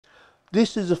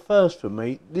This is a first for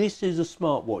me. This is a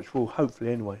smartwatch, well,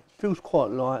 hopefully anyway. It feels quite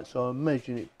light, so I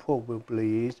imagine it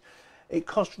probably is. It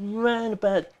costs around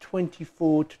about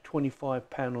 £24 to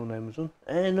 £25 on Amazon,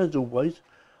 and as always,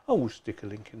 I will stick a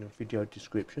link in the video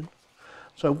description.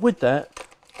 So with that,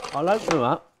 I'll open it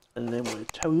up and then we'll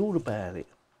tell you all about it.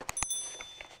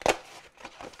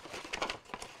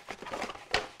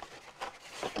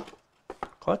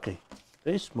 Crikey,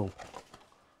 they're small.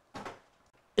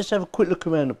 Let's have a quick look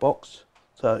around the box.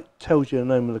 So it tells you the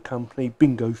name of the company,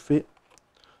 BingoFit.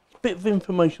 A bit of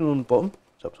information on the bottom,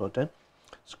 it's upside down.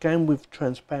 Scan with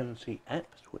transparency app,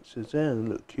 that's what it says there, and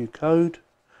a little QR code.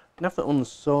 Nothing on the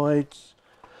sides.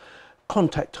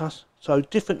 Contact us, so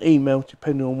different emails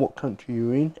depending on what country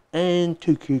you're in, and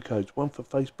 2 QR codes, one for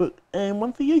Facebook and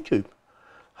one for YouTube.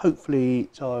 Hopefully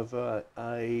it's either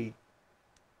a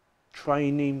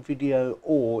training video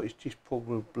or it's just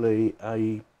probably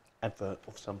a advert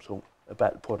of some sort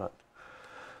about the product.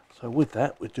 So with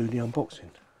that, we'll do the unboxing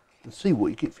and see what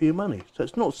you get for your money. So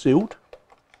it's not sealed.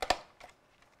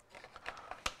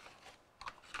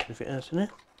 Anything else in there?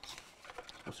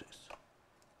 What's this?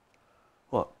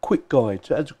 Right, quick guide.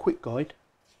 So it has a quick guide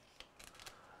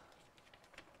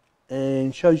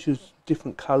and shows you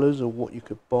different colours of what you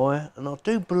could buy. And I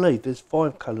do believe there's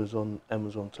 5 colours on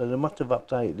Amazon, so they must have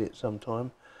updated it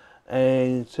sometime.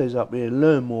 And it says up here,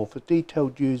 learn more. For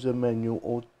detailed user manual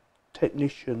or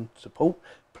technician support,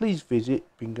 please visit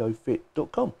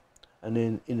bingofit.com. And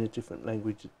then in a different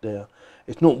language there.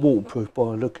 It's not waterproof by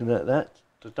looking at that,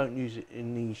 so don't use it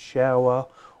in the shower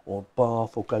or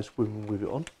bath or go swimming with it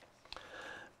on.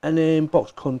 And then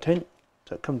box content,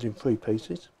 so it comes in 3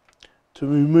 pieces. To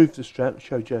remove the strap, it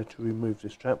shows you how to remove the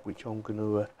strap, which I'm going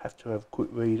to have a quick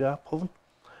read up on.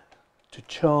 To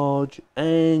charge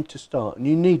and to start, and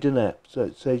you need an app, so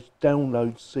it says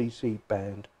download CC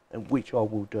Band, and which I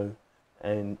will do,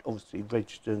 and obviously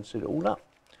register and set it all up.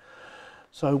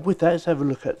 So with that, let's have a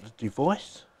look at the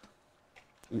device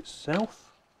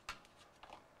itself.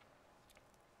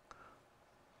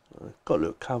 So it's got a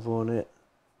little cover on it.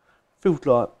 Feels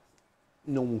like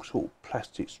normal sort of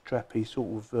plastic strappy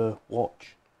sort of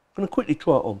watch. I'm going to quickly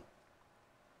try it on.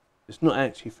 It's not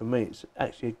actually for me, it's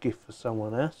actually a gift for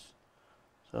someone else.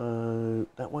 So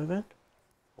that way round,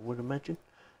 I would imagine.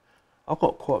 I've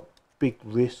got quite big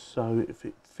wrists, so if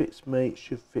it fits me, it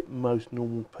should fit most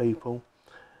normal people.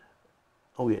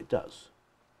 Oh yeah, it does.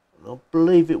 And I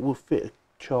believe it will fit a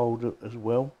child as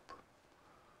well.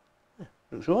 Yeah,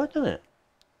 looks alright, doesn't it?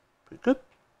 Pretty good.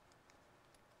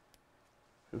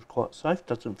 Feels quite safe,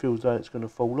 doesn't feel as though it's going to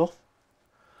fall off.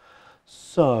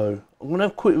 So, I'm going to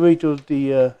have a quick read of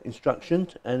the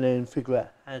instructions and then figure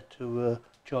out how to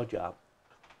charge it up.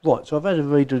 Right, so I've had a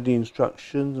read of the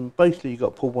instructions and basically you've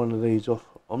got to pull one of these off.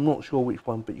 I'm not sure which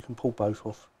one, but you can pull both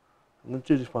off. I'm going to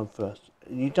do this one first.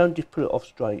 You don't just put it off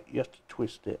straight, you have to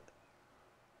twist it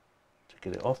to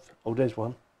get it off. Oh, there's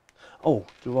one. Oh,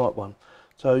 the right one.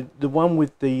 So the one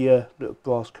with the little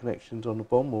brass connections on the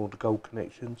bottom, or the gold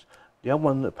connections. The other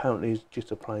one apparently is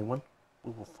just a plain one.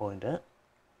 We will find out.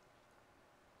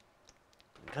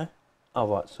 Okay. Oh,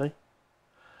 right, see.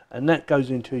 And that goes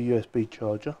into a USB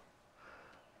charger.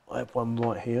 I have one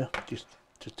right here just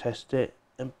to test it.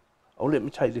 And oh, let me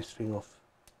take this thing off.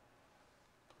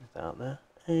 Put that out there.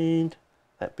 And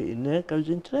that bit in there goes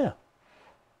into there.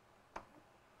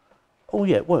 Oh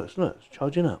yeah, it works. Look, it's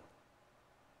charging up.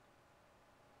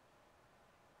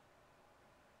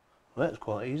 Well, that's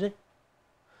quite easy.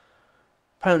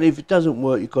 Apparently if it doesn't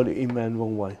work, you've got it in man the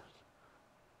wrong way.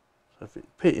 So if it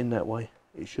put in that way,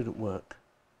 it shouldn't work.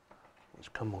 Let's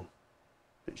come on.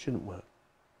 It shouldn't work.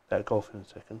 That'll go off in a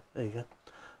second. There you go.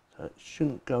 So it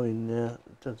shouldn't go in there.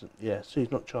 It doesn't. Yeah, see,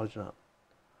 it's not charging up.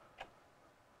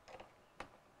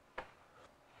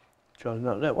 Charging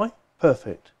up that way.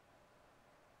 Perfect.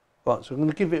 Right, so I'm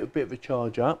going to give it a bit of a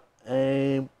charge up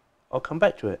and I'll come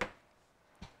back to it.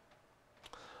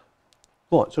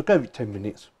 Right, so I gave it 10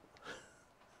 minutes.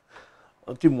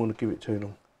 I didn't want to give it too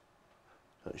long.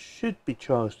 So it should be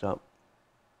charged up,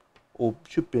 or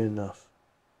should be enough.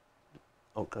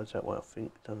 Oh, it goes that way, I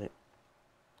think, doesn't it?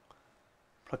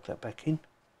 Plug that back in.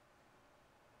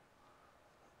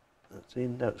 That's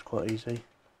in, that was quite easy.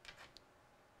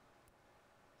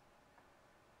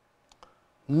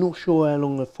 I'm not sure how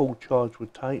long a full charge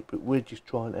would take, but we're just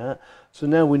trying it out. So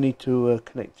now we need to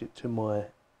connect it to my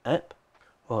app.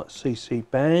 Right, CC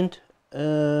Band.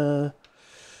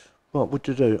 Right, what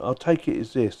to do? I'll take it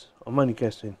as this. I'm only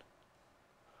guessing.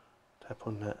 Tap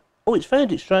on that. Oh, it's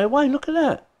found it straight away. Look at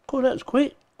that. Cool, that's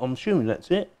quick. I'm assuming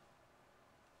that's it.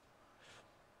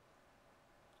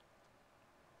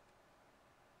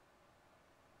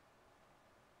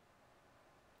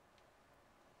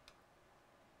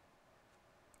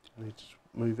 Need to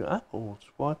move it up or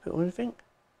swipe it or anything.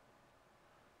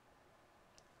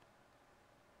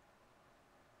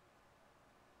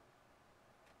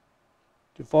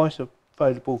 Device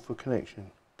available for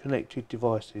connection. Connected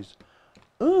devices.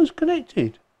 Oh, it's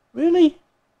connected. Really?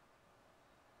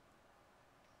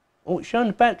 Oh, it's showing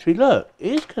the battery. Look,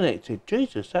 it is connected.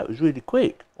 Jesus, that was really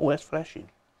quick. Oh, that's flashing.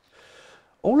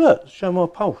 Oh, look, show my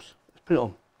pulse. Let's put it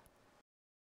on.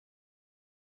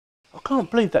 I can't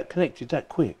believe that connected that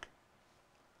quick.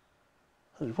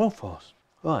 That was well fast.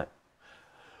 Right.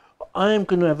 I am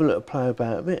going to have a little play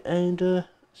about it and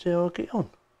see how I get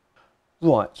on.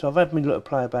 Right, so I've had my little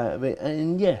play about it,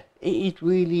 and yeah, it is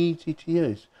really easy to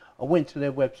use. I went to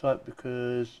their website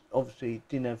because obviously it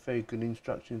didn't have very good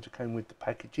instructions that came with the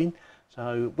packaging.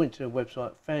 So went to their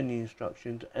website, found the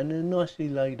instructions, and they're nicely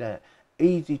laid out,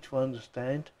 easy to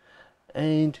understand,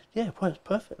 and yeah, it works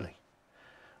perfectly.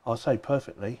 I say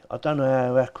perfectly. I don't know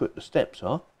how accurate the steps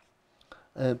are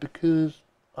because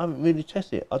I haven't really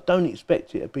tested it. I don't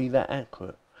expect it to be that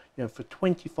accurate. You know, for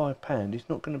 £25, it's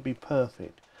not going to be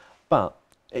perfect, but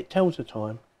it tells the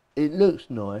time. It looks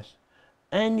nice.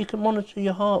 And you can monitor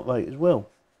your heart rate as well,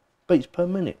 beats per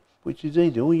minute, which is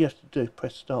easy. All you have to do is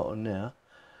press start on now,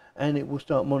 and it will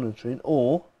start monitoring,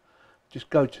 or just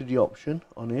go to the option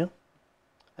on here,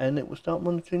 and it will start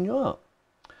monitoring your heart.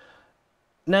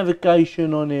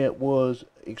 Navigation on here was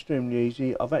extremely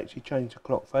easy. I've actually changed the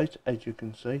clock face, as you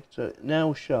can see, so it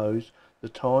now shows the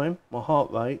time, my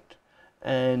heart rate,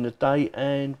 and the date,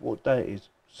 and what day it is.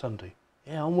 Sunday.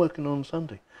 Yeah, I'm working on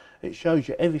Sunday. It shows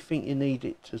you everything you need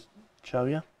it to show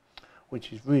you,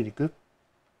 which is really good.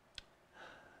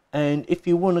 And if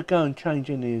you want to go and change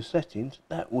any of the settings,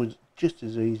 that was just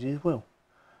as easy as well.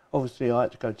 Obviously I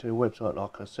had to go to the website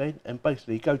like I said, and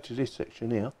basically go to this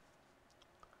section here,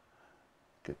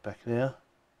 get back there,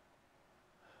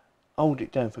 hold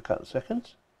it down for a couple of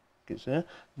seconds, gets there.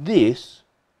 This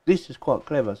is quite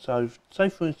clever. So say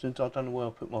for instance I don't know where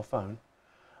I put my phone,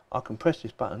 I can press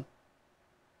this button,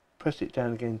 press it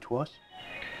down again twice,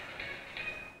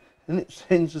 and it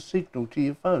sends a signal to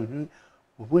your phone.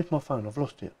 Well, where's my phone? I've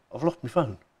lost it. I've lost my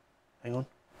phone. Hang on.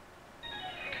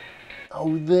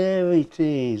 Oh, there it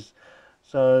is.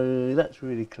 So that's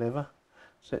really clever.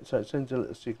 So it sends a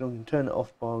little signal. You can turn it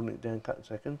off by holding it down a couple of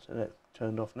seconds, and that's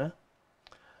turned off now.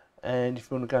 And if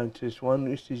you want to go into this one,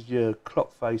 this is your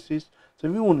clock faces. So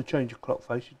if you want to change your clock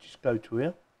face, you just go to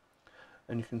here,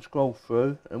 and you can scroll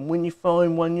through. And when you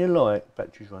find one you like,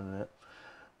 battery's running out.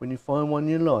 When you find one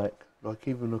you like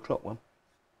even the clock one,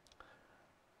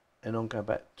 and I'll go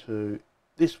back to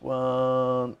this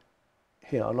one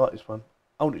here. I like this one.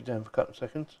 Hold it down for a couple of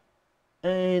seconds,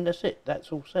 and that's it.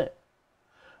 That's all set.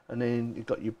 And then you've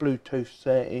got your Bluetooth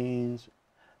settings,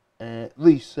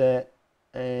 reset,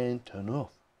 and turn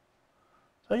off.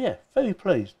 So yeah, very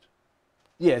pleased.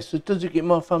 Yeah, so does it get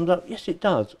my thumbs up? Yes, it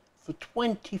does. For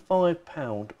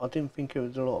 £25, I didn't think it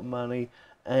was a lot of money,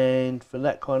 and for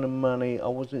that kind of money, I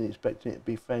wasn't expecting it to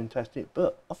be fantastic,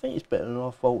 but I think it's better than I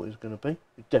thought it was going to be.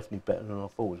 It's definitely better than I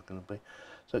thought it was going to be.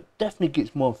 So it definitely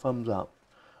gets my thumbs up.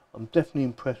 I'm definitely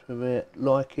impressed with it,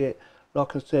 like it.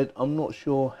 Like I said, I'm not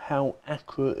sure how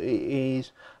accurate it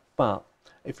is, but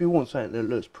if you want something that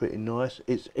looks pretty nice,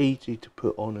 it's easy to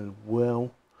put on as well.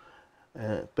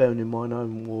 Bearing in mind I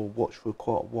haven't worn a watch for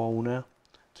quite a while now.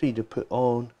 It's easy to put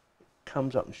on,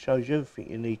 comes up and shows you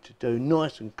everything you need to do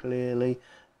nice and clearly,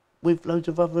 with loads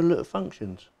of other little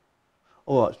functions.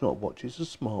 Alright, it's not a watch, it's a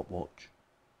smartwatch.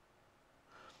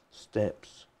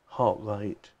 Steps, heart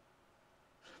rate,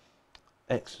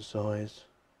 exercise.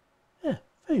 Yeah,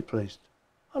 very pleased.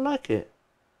 I like it.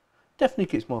 Definitely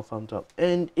gets my thumbs up.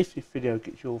 And if this video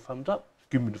gets your thumbs up,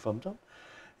 give me the thumbs up.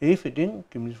 If it didn't,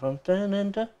 give me the thumbs down,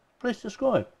 and please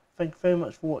subscribe. Thank you very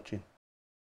much for watching.